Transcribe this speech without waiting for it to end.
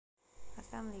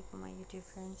Assalamualaikum my YouTube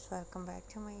friends, welcome back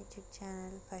to my YouTube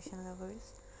channel Fashion Lovers.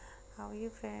 How are you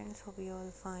friends? Hope you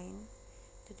all fine.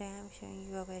 Today I am showing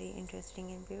you a very interesting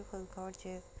and beautiful,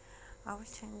 gorgeous,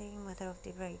 outstanding mother of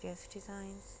the brightest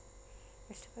designs.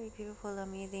 It's a very beautiful,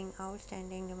 amazing,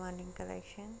 outstanding, demanding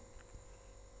collection.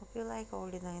 Hope you like all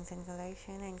designs and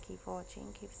collection, and keep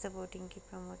watching, keep supporting, keep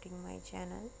promoting my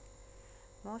channel.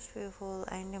 Most beautiful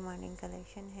and demanding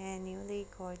collection है, newly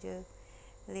gorgeous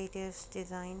latest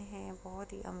design है,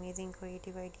 बहुत ही amazing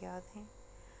creative ideas हैं।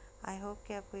 I hope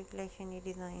कि आपको ये collection, ये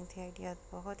design थे, ideas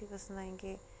बहुत ही पसंद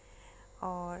आएंगे।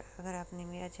 और अगर आपने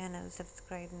मेरा चैनल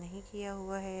सब्सक्राइब नहीं किया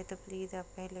हुआ है तो प्लीज़ आप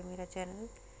पहले मेरा चैनल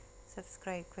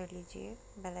सब्सक्राइब कर लीजिए,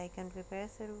 बेल आइकन पे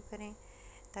प्रेस ज़रूर करें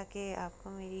ताकि आपको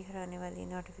मेरी हर आने वाली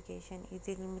नोटिफिकेशन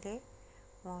इजीली मिले।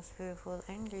 Most beautiful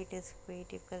and latest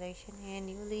creative collection है,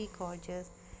 newly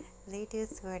gorgeous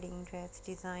latest wedding dress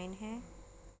design है।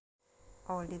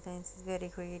 All designs is very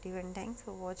creative and thanks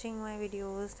for watching my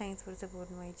videos. Thanks for support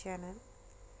my channel.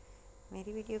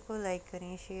 मेरी वीडियो को like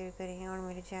करें, share करें और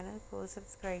मेरे channel को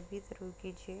subscribe भी ज़रूर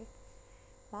कीजिए।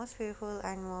 Most beautiful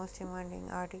and most demanding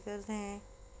articles हैं।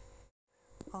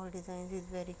 All designs is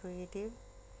very creative.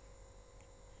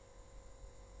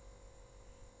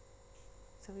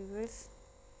 So viewers,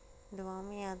 दुआ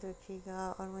में याद रखिएगा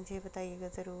और मुझे बताइएगा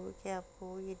ज़रूर कि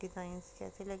आपको ये डिज़ाइंस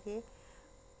कैसे लगे।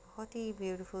 बहुत ही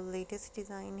ब्यूटीफुल लेटेस्ट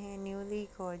डिज़ाइन है, newly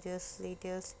gorgeous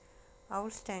latest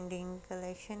outstanding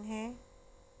collection है।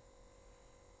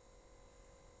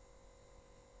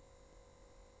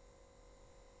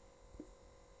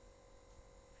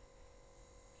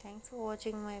 Thanks for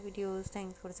watching my videos,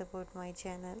 thanks for support my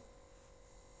channel.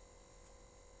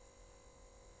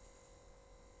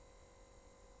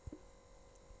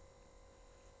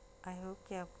 I hope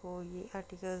कि आपको ये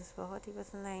आर्टिकल्स बहुत ही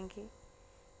पसंद आएंगे।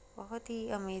 बहुत ही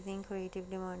अमेजिंग क्रिएटिव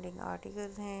डिमांडिंग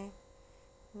आर्टिकल्स हैं,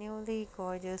 newly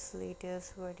gorgeous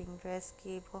latest wedding dress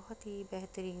के बहुत ही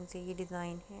बेहतरीन से ये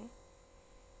डिज़ाइन है।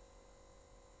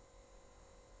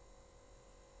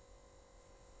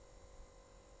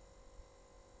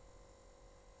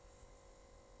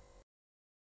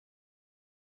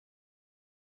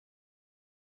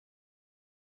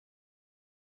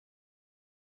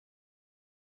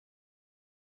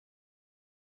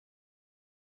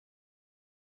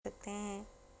 सकते हैं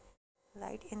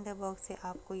लाइट इन द बॉक्स से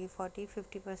आपको ये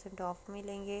 40-50% ऑफ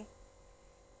मिलेंगे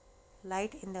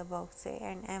लाइट इन द बॉक्स से।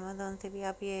 एंड अमेज़ॉन से भी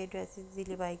आप ये ड्रेस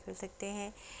इजीली बाई कर सकते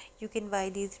हैं। You can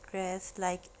buy this dress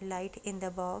like light in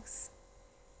the box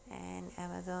and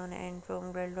Amazon and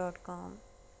promgirl.com।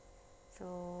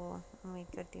 सो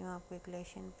उम्मीद करती हूँ आपको ये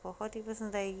कलेक्शन बहुत ही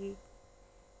पसंद आएगी।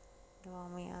 दुआ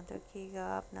में याद रखिएगा,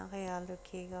 अपना ख्याल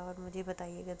रखिएगा और मुझे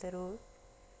बताइएगा ज़रूर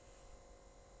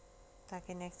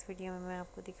ताकि नेक्स्ट वीडियो में मैं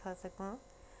आपको दिखा सकूं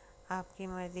आपकी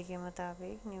मर्ज़ी के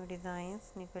मुताबिक new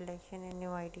designs, new collection and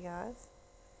new ideas.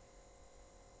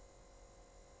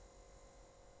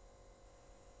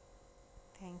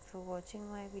 Thanks for watching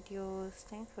my videos,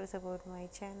 thanks for support my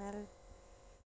channel.